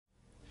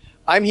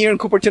I'm here in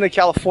Cupertino,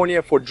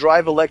 California for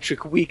Drive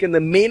Electric Week, and the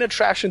main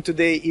attraction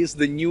today is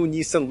the new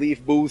Nissan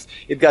Leaf booth.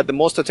 It got the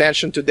most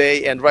attention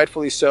today, and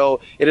rightfully so.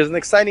 It is an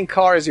exciting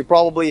car, as you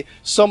probably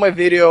saw my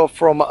video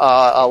from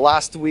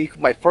last week,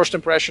 my first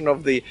impression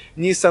of the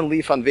Nissan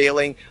Leaf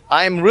unveiling.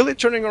 I'm really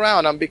turning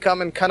around. I'm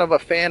becoming kind of a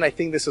fan. I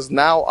think this is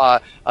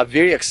now a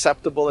very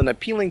acceptable and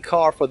appealing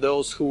car for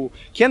those who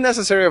can't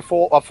necessarily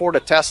afford a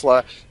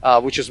Tesla,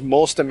 which is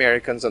most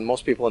Americans and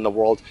most people in the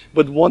world,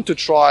 but want to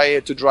try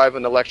to drive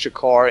an electric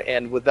car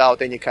and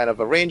without any kind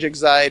of a range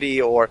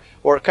anxiety or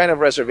kind of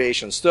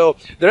reservations. So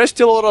there are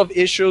still a lot of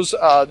issues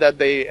that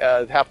they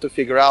have to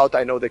figure out.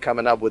 I know they're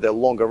coming up with a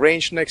longer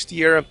range next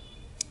year.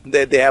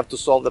 They have to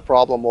solve the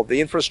problem of the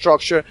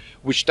infrastructure,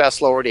 which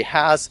Tesla already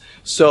has.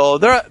 So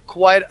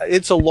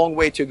it's a long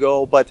way to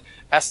go, but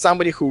as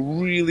somebody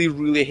who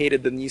really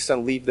hated the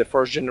Nissan Leaf, the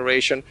first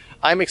generation,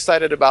 I'm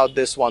excited about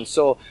this one.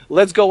 So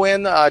let's go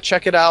in,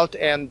 check it out,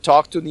 and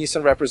talk to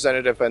Nissan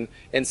representative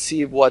and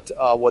see what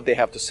they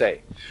have to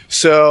say.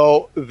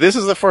 So this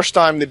is the first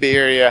time the Bay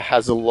Area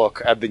has a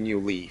look at the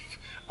new Leaf.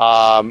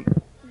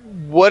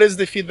 What is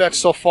the feedback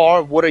so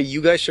far? What are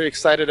you guys so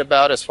excited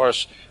about as far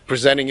as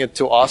presenting it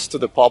to us, to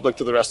the public,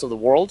 to the rest of the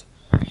world?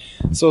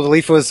 So the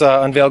Leaf was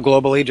unveiled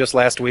globally just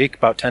last week,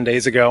 about 10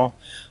 days ago.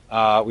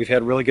 We've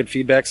had really good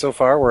feedback so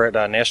far. We're at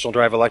a National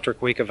Drive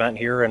Electric Week event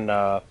here in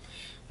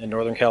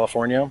Northern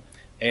California,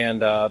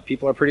 and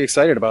people are pretty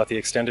excited about the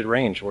extended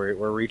range.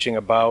 We're reaching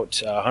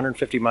about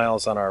 150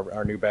 miles on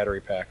our new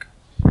battery pack.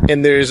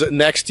 And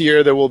next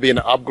year there will be an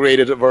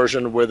upgraded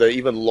version with an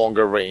even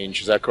longer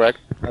range. Is that correct?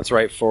 That's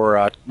right.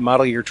 For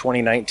model year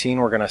 2019,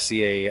 we're going to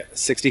see a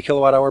 60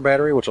 kilowatt hour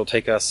battery, which will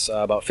take us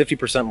about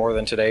 50% more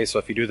than today. So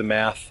if you do the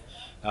math,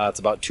 it's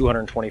about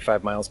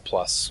 225 miles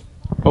plus.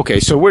 Okay,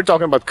 so we're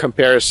talking about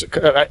comparison.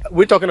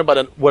 We're talking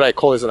about what I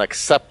call as an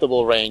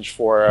acceptable range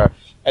for,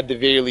 at the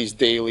very least,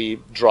 daily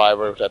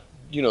driver that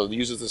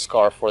uses this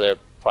car for their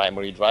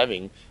primary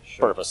driving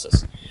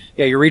purposes.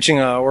 Yeah,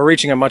 we're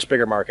reaching a much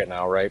bigger market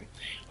now, right?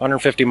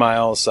 150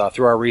 miles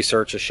through our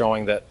research is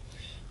showing that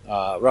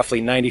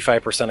roughly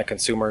 95% of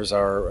consumers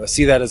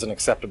see that as an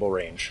acceptable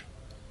range.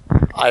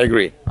 I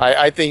agree.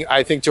 I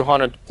think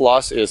 200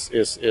 plus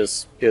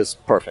is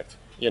perfect.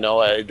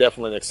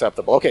 Definitely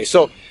acceptable. Okay,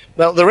 so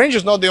now the range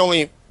is not the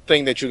only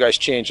thing that you guys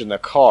changed in the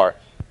car.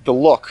 The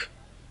look.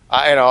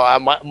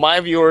 My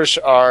viewers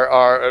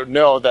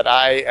know that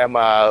I am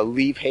a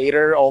Leaf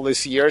hater all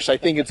these years. I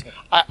think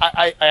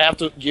I have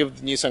to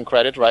give Nissan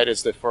credit, right?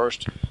 It's the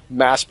first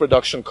mass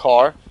production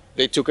car.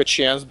 They took a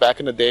chance back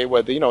in the day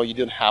where you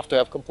didn't have to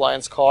have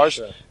compliance cars.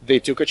 Sure. They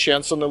took a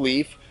chance on the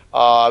Leaf.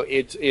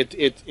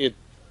 It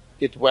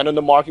went on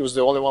the market. It was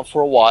the only one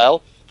for a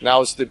while.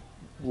 Now it's the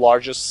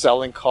largest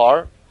selling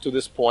car to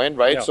this point,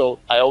 right? Yeah. So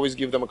I always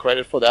give them a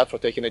credit for that, for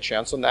taking a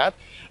chance on that.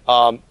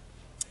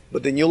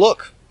 But the new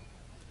look,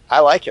 I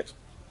like it.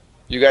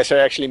 You guys are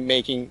actually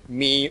making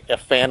me a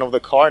fan of the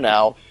car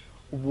now.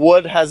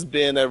 What has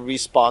been a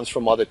response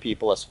from other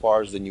people as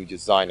far as the new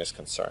design is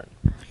concerned?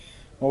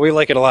 Well, we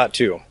like it a lot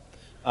too.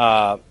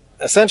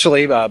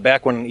 Essentially,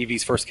 back when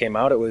EVs first came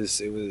out, it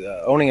was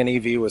owning an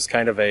EV was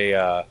kind of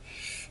a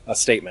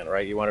statement,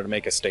 right? You wanted to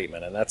make a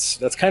statement, and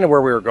that's kind of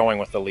where we were going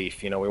with the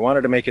Leaf. We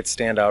wanted to make it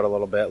stand out a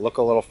little bit, look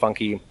a little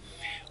funky.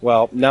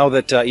 Well, now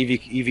that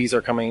EVs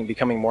are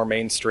becoming more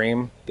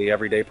mainstream, the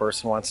everyday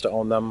person wants to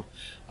own them.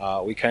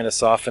 We kind of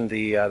softened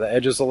the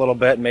edges a little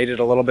bit, made it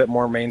a little bit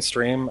more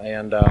mainstream,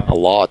 and a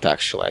lot,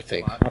 actually, I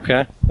think.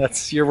 Okay,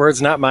 that's your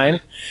words, not mine.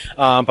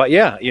 But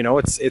yeah,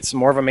 it's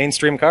more of a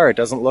mainstream car. It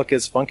doesn't look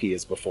as funky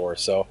as before,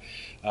 so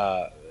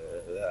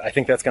I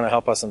think that's going to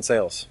help us in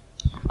sales.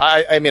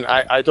 I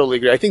totally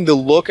agree. I think the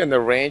look and the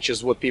range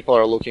is what people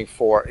are looking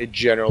for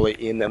generally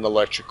in an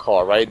electric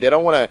car, right? They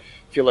don't want to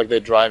feel like they're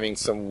driving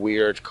some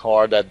weird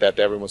car that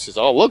everyone says,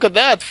 oh, look at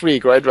that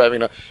freak, right?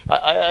 Driving.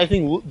 I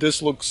think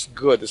this looks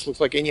good. This looks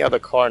like any other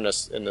car in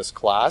this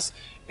class,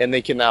 and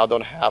they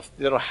don't have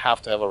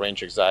to have a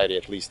range anxiety,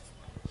 at least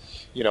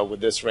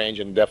with this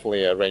range, and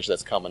definitely a range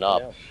that's coming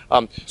up.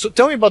 Yeah. So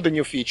tell me about the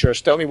new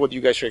features. Tell me what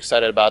you guys are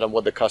excited about and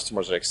what the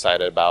customers are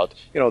excited about.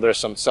 There's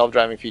some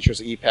self-driving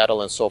features,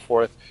 e-pedal, and so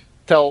forth.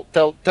 Tell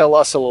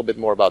us a little bit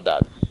more about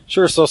that.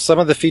 Sure. So some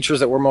of the features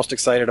that we're most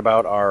excited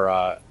about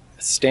are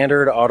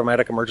standard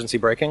automatic emergency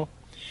braking.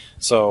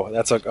 So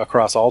that's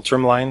across all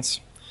trim lines.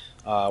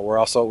 We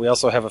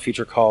also have a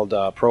feature called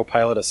Pro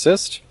Pilot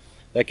Assist.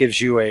 That gives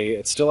you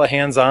it's still a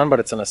hands-on, but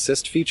it's an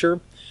assist feature.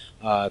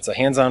 It's a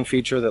hands-on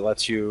feature that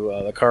lets you,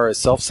 the car is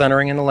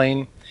self-centering in the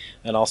lane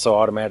and also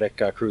automatic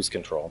cruise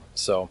control.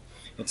 So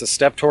it's a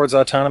step towards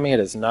autonomy. It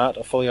is not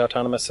a fully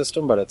autonomous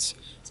system, but it's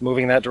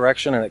moving that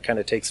direction, and it kind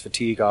of takes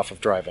fatigue off of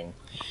driving.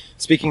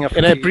 Speaking of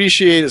fatigue, and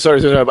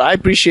I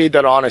appreciate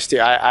that honesty.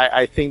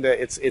 I think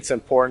that it's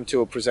important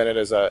to present it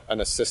as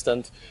an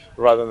assistant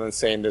rather than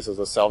saying this is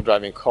a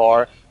self-driving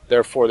car.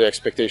 Therefore, the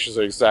expectations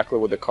are exactly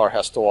what the car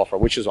has to offer,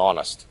 which is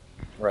honest.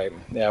 Right.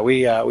 Yeah,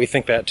 we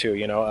think that too.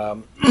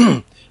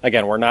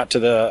 Again, we're not to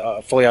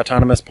the fully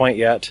autonomous point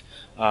yet,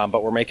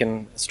 but we're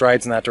making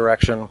strides in that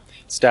direction.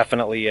 It's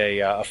definitely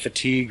a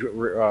fatigue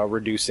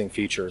reducing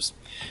features.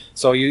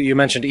 So you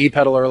mentioned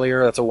e-pedal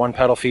earlier. That's a one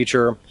pedal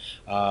feature.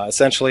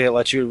 Essentially, it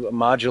lets you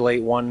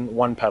modulate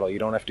one pedal. You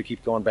don't have to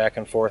keep going back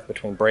and forth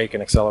between brake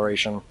and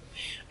acceleration.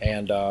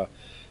 And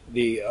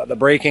the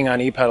braking on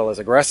e-pedal is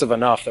aggressive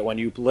enough that when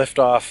you lift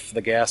off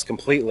the gas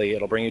completely,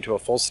 it'll bring you to a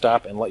full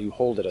stop and let you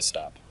hold at a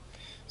stop.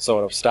 So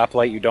at a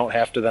stoplight, you don't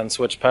have to then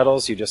switch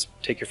pedals. You just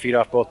take your feet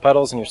off both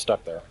pedals and you're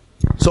stuck there.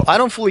 So I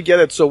don't fully get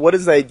it. So what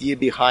is the idea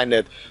behind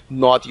it,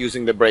 not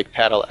using the brake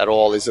pedal at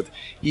all? Is it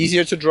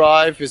easier to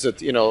drive? Is it,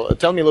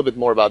 tell me a little bit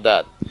more about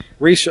that.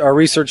 Our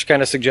research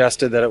kind of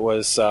suggested that it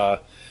was,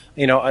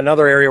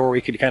 another area where we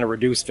could kind of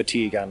reduce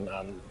fatigue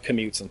on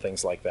commutes and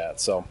things like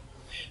that. So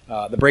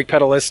the brake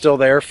pedal is still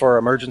there for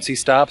emergency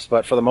stops,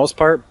 but for the most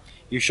part,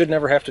 you should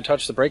never have to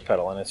touch the brake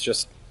pedal, and it's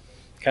just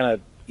kind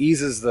of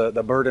eases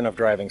the burden of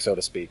driving, so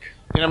to speak.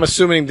 And I'm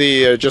assuming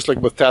just like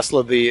with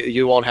Tesla,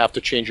 you won't have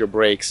to change your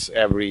brakes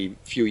every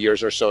few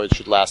years or so. It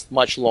should last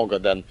much longer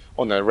than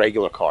on a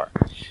regular car.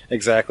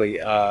 Exactly.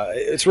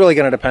 It's really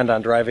going to depend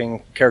on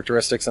driving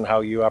characteristics and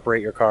how you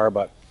operate your car,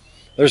 but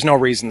there's no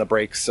reason the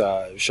brakes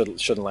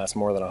shouldn't last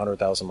more than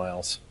 100,000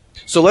 miles.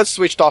 So let's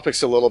switch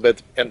topics a little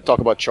bit and talk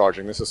about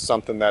charging. This is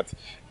something that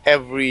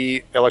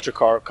every electric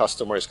car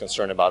customer is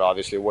concerned about,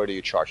 obviously. Where do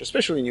you charge,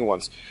 especially new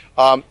ones?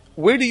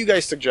 Where do you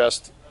guys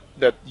suggest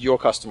that your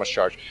customers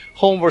charge?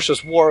 Home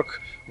versus work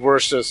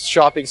versus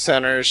shopping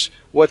centers?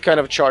 What kind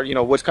of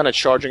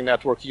charging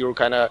network you're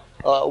kind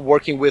of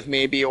working with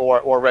maybe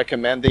or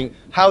recommending?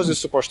 How is this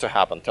supposed to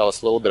happen? Tell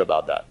us a little bit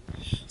about that.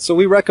 So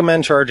we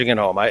recommend charging at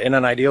home. In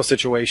an ideal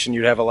situation,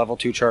 you'd have a level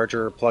 2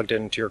 charger plugged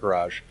into your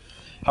garage.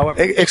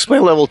 However,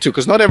 explain level 2,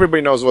 because not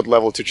everybody knows what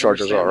level 2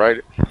 chargers are,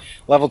 right?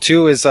 Level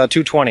 2 is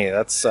 220.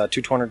 That's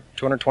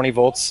 220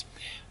 volts.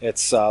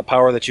 It's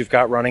power that you've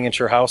got running into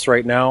your house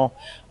right now.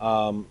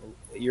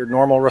 Your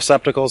normal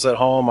receptacles at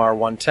home are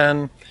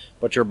 110,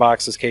 but your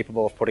box is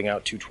capable of putting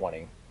out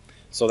 220.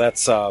 So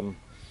that's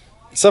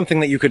something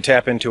that you could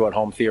tap into at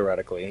home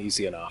theoretically,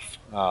 easy enough.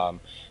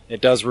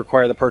 It does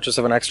require the purchase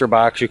of an extra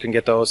box. You can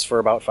get those for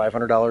about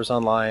 $500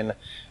 online,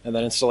 and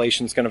then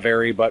installation is going to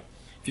vary, but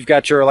if you've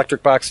got your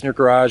electric box in your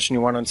garage and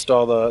you want to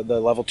install the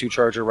level 2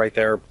 charger right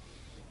there,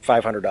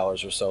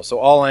 $500 or so. So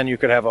all in, you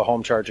could have a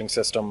home charging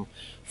system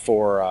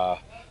for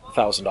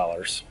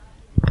 $1,000.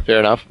 Fair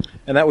enough.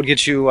 And that would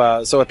get you,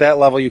 so at that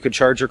level, you could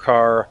charge your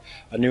car,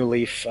 a new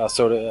Leaf,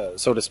 so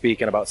to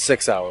speak, in about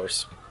 6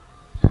 hours.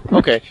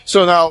 Okay,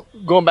 so now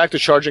going back to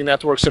charging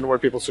networks and where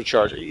people should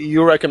charge,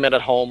 you recommend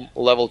at home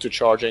level 2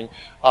 charging.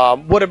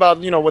 What about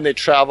when they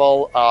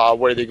travel,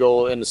 where they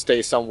go and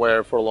stay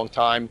somewhere for a long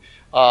time?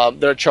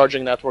 There are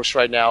charging networks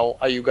right now.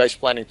 Are you guys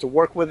planning to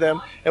work with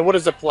them? And what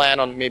is the plan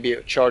on maybe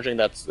charging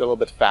that's a little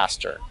bit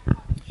faster?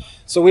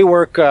 So we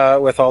work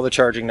with all the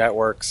charging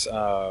networks,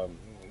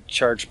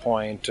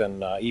 ChargePoint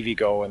and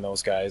EVgo and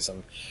those guys.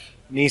 And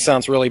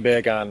Nissan's really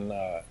big on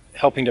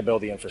helping to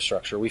build the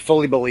infrastructure. We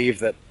fully believe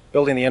that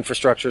building the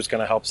infrastructure is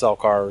going to help sell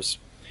cars,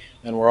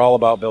 and we're all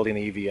about building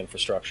the EV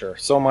infrastructure.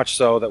 So much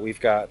so that we've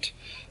got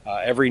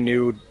every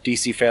new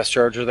DC fast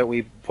charger that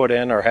we put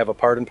in or have a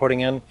part in putting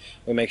in,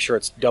 we make sure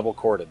it's double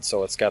corded.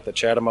 So it's got the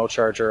CHAdeMO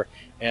charger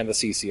and the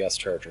CCS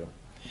charger.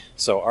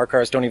 So our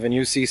cars don't even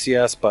use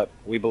CCS, but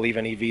we believe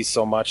in EVs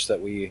so much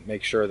that we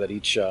make sure that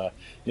each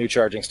new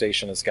charging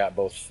station has got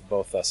both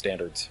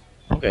standards.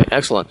 Okay,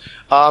 excellent.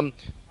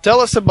 Tell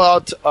us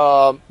about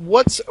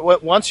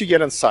once you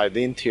get inside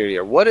the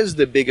interior, what is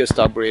the biggest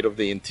upgrade of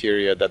the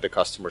interior that the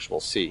customers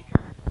will see?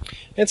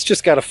 It's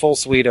just got a full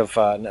suite of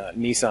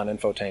Nissan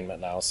infotainment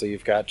now. So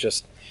you've got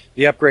just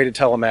the upgraded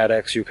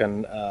telematics. You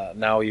can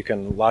now you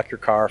can lock your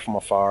car from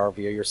afar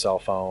via your cell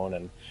phone,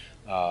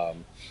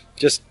 and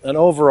just an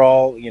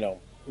overall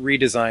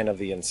redesign of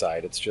the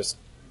inside. It's just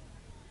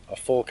a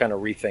full kind of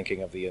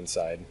rethinking of the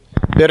inside.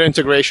 Better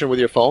integration with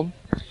your phone?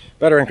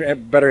 Better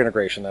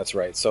integration, that's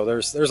right. So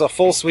there's a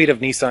full suite of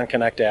Nissan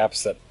Connect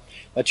apps that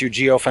let you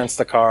geofence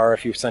the car.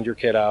 If you send your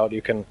kid out,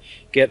 you can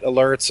get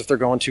alerts if they're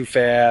going too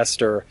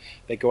fast or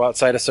they go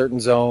outside a certain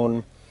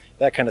zone.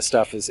 That kind of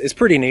stuff is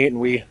pretty neat,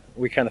 and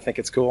we kind of think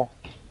it's cool.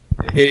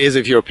 It is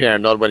if you're a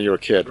parent, not when you're a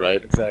kid,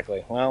 right?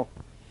 Exactly. Well,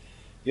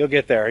 you'll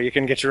get there. You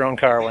can get your own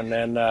car when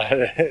then.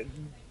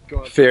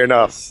 Fair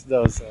enough.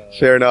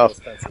 Fair enough.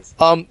 Those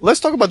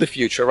Let's talk about the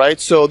future, right?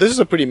 So this is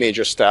a pretty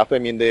major step. I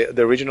mean,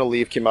 the original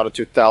Leaf came out in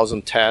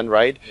 2010,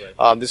 right?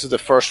 This is the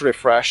first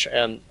refresh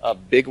and a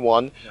big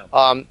one.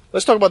 Yeah.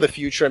 Let's talk about the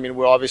future. I mean,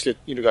 we're obviously,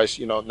 guys,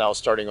 now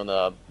starting on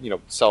the,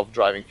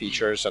 self-driving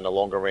features and a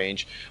longer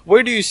range.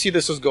 Where do you see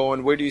this is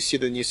going? Where do you see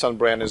the Nissan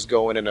brand is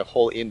going in the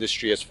whole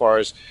industry as far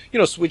as,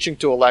 switching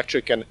to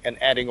electric and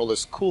adding all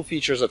these cool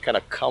features that kind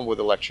of come with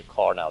electric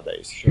car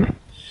nowadays? Sure.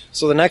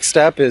 So the next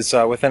step is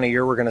within a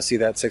year we're going to see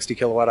that 60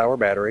 kilowatt hour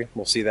battery.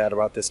 We'll see that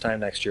about this time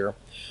next year.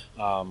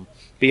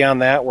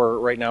 Beyond that,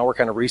 right now we're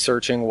kind of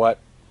researching what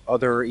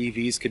other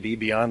EVs could be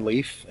beyond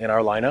Leaf in our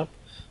lineup.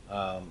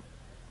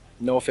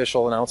 No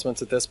official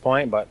announcements at this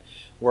point, but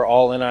we're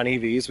all in on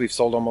EVs. We've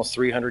sold almost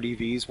 300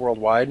 EVs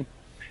worldwide,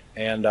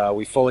 and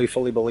we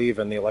fully believe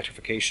in the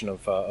electrification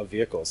of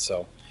vehicles.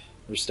 So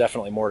there's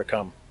definitely more to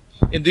come.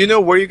 And do you know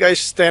where you guys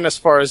stand as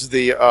far as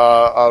the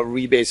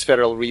rebates,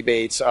 federal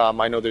rebates?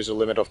 I know there's a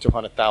limit of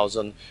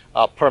 200,000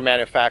 per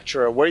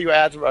manufacturer. Where are you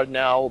at right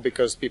now?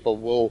 Because people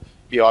will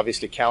be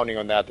obviously counting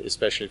on that,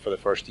 especially for the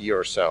first year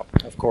or so.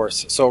 Of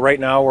course. So right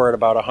now we're at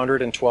about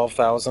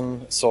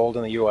 112,000 sold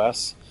in the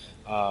U.S.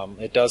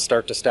 It does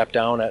start to step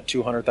down at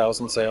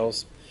 200,000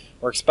 sales.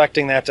 We're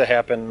expecting that to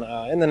happen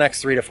in the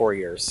next 3 to 4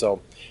 years.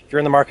 So if you're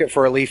in the market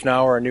for a Leaf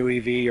now or a new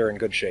EV, you're in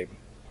good shape.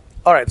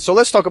 All right, so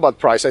let's talk about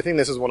price. I think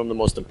this is one of the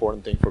most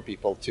important things for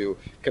people to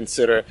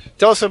consider.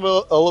 Tell us a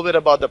little bit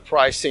about the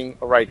pricing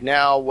right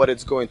now, what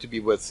it's going to be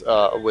with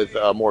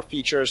more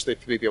features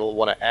that people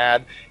want to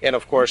add, and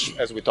of course,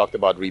 as we talked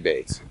about,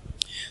 rebates.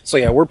 So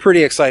yeah, we're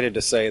pretty excited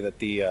to say that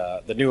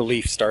the new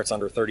Leaf starts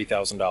under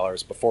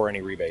 $30,000 before any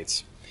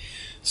rebates.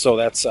 So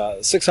that's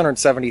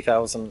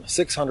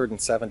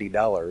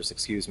 $670,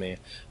 excuse me,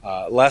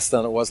 less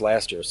than it was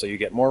last year. So you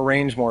get more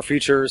range, more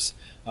features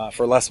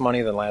for less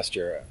money than last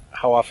year.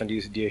 How often do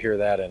you hear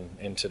that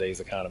in today's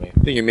economy?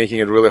 I think you're making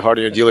it really hard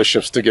on your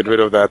dealerships to get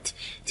rid of that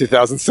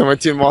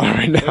 2017 model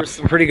right now. There's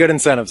some pretty good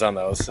incentives on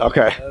those. So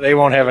okay. They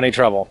won't have any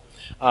trouble.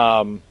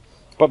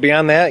 But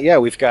beyond that, yeah,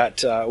 we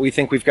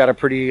think we've got a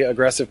pretty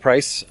aggressive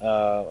price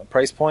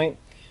point,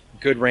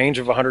 good range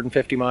of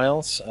 150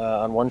 miles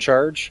on one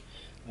charge.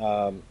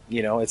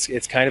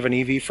 It's kind of an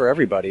EV for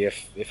everybody.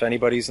 If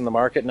anybody's in the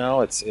market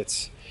now, it's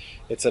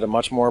at a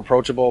much more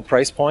approachable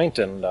price point,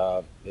 and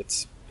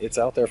it's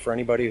out there for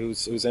anybody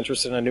who's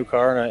interested in a new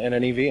car and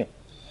an EV.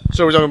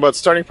 So we're talking about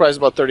starting price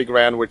about 30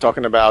 grand. We're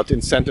talking about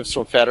incentives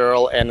from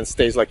federal and in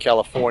states like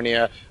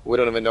California. We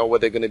don't even know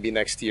what they're going to be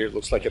next year. It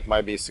looks like it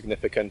might be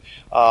significant.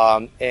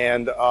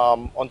 And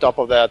on top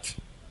of that,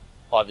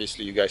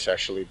 obviously you guys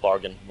actually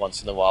bargain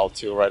once in a while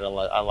too, right?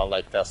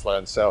 Unlike Tesla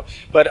and so.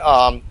 But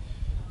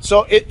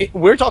so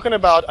we're talking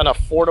about an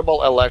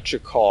affordable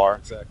electric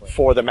car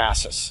for the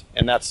masses,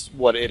 and that's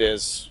what it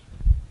is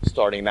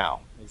starting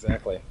now.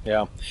 Exactly.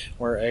 Yeah.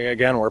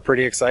 We're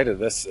pretty excited.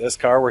 This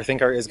car we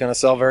think is going to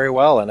sell very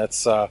well, and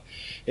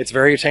it's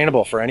very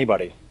attainable for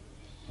anybody.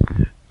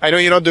 I know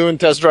you're not doing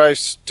test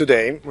drives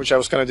today, which I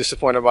was kind of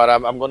disappointed about.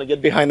 I'm going to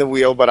get behind the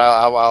wheel, but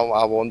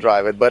I won't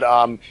drive it. But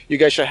you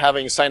guys are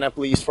having sign-up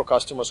leads for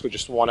customers who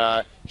just want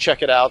to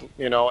check it out,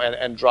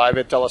 and drive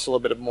it. Tell us a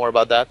little bit more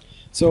about that.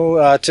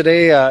 So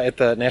today at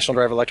the National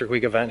Drive Electric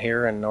Week event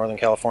here in Northern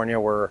California,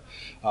 we're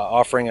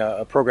offering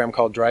a program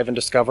called Drive and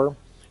Discover.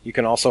 You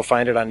can also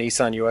find it on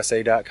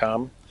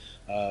nissanusa.com.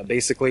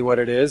 Basically what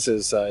it is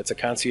it's a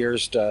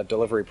concierge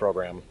delivery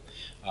program.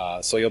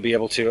 So you'll be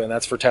able to, and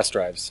that's for test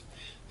drives.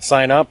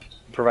 Sign up,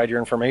 provide your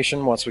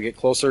information. Once we get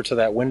closer to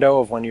that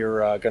window of when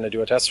you're going to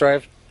do a test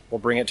drive, we'll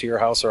bring it to your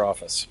house or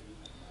office.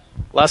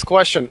 Last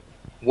question.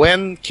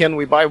 When can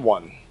we buy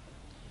one?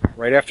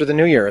 Right after the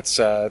new year. It's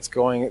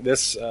going.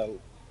 This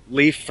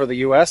Leaf for the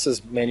U.S.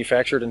 is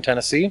manufactured in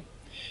Tennessee.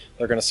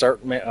 They're going to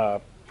start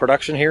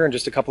production here in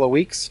just a couple of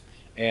weeks,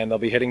 and they'll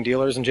be hitting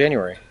dealers in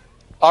January.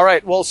 All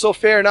right. Well, so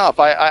fair enough.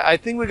 I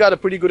think we got a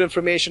pretty good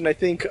information. I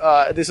think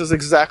this is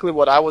exactly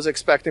what I was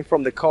expecting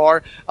from the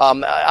car.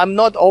 I'm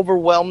not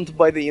overwhelmed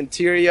by the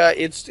interior.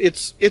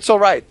 It's all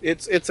right.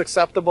 It's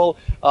acceptable.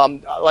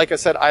 Like I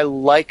said, I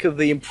like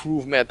the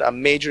improvement, a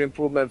major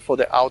improvement for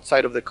the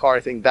outside of the car. I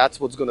think that's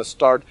what's going to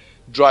start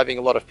driving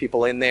a lot of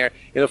people in there.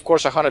 And of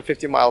course,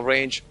 150-mile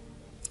range.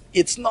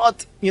 It's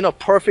not,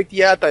 perfect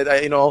yet.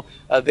 They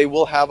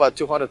will have a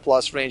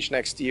 200-plus range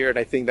next year, and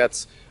I think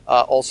that's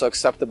also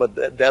acceptable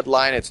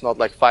deadline. It's not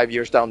like 5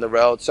 years down the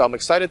road. So I'm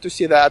excited to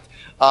see that.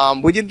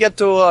 We didn't get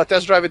to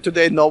test drive it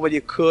today.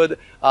 Nobody could.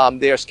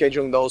 They are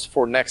scheduling those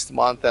for next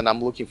month, and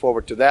I'm looking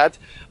forward to that.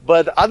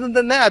 But other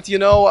than that,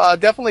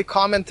 definitely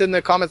comment in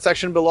the comment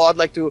section below. I'd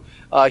like to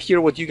hear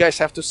what you guys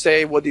have to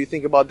say. What do you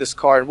think about this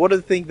car, and what do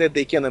you think that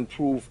they can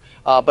improve?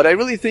 But I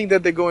really think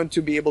that they're going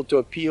to be able to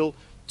appeal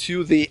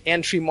to the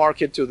entry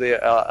market, to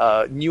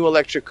the new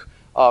electric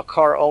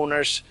car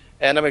owners,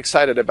 and I'm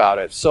excited about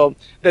it. So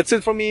that's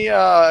it for me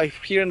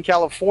here in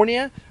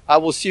California. I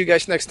will see you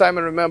guys next time,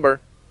 and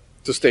remember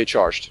to stay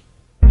charged.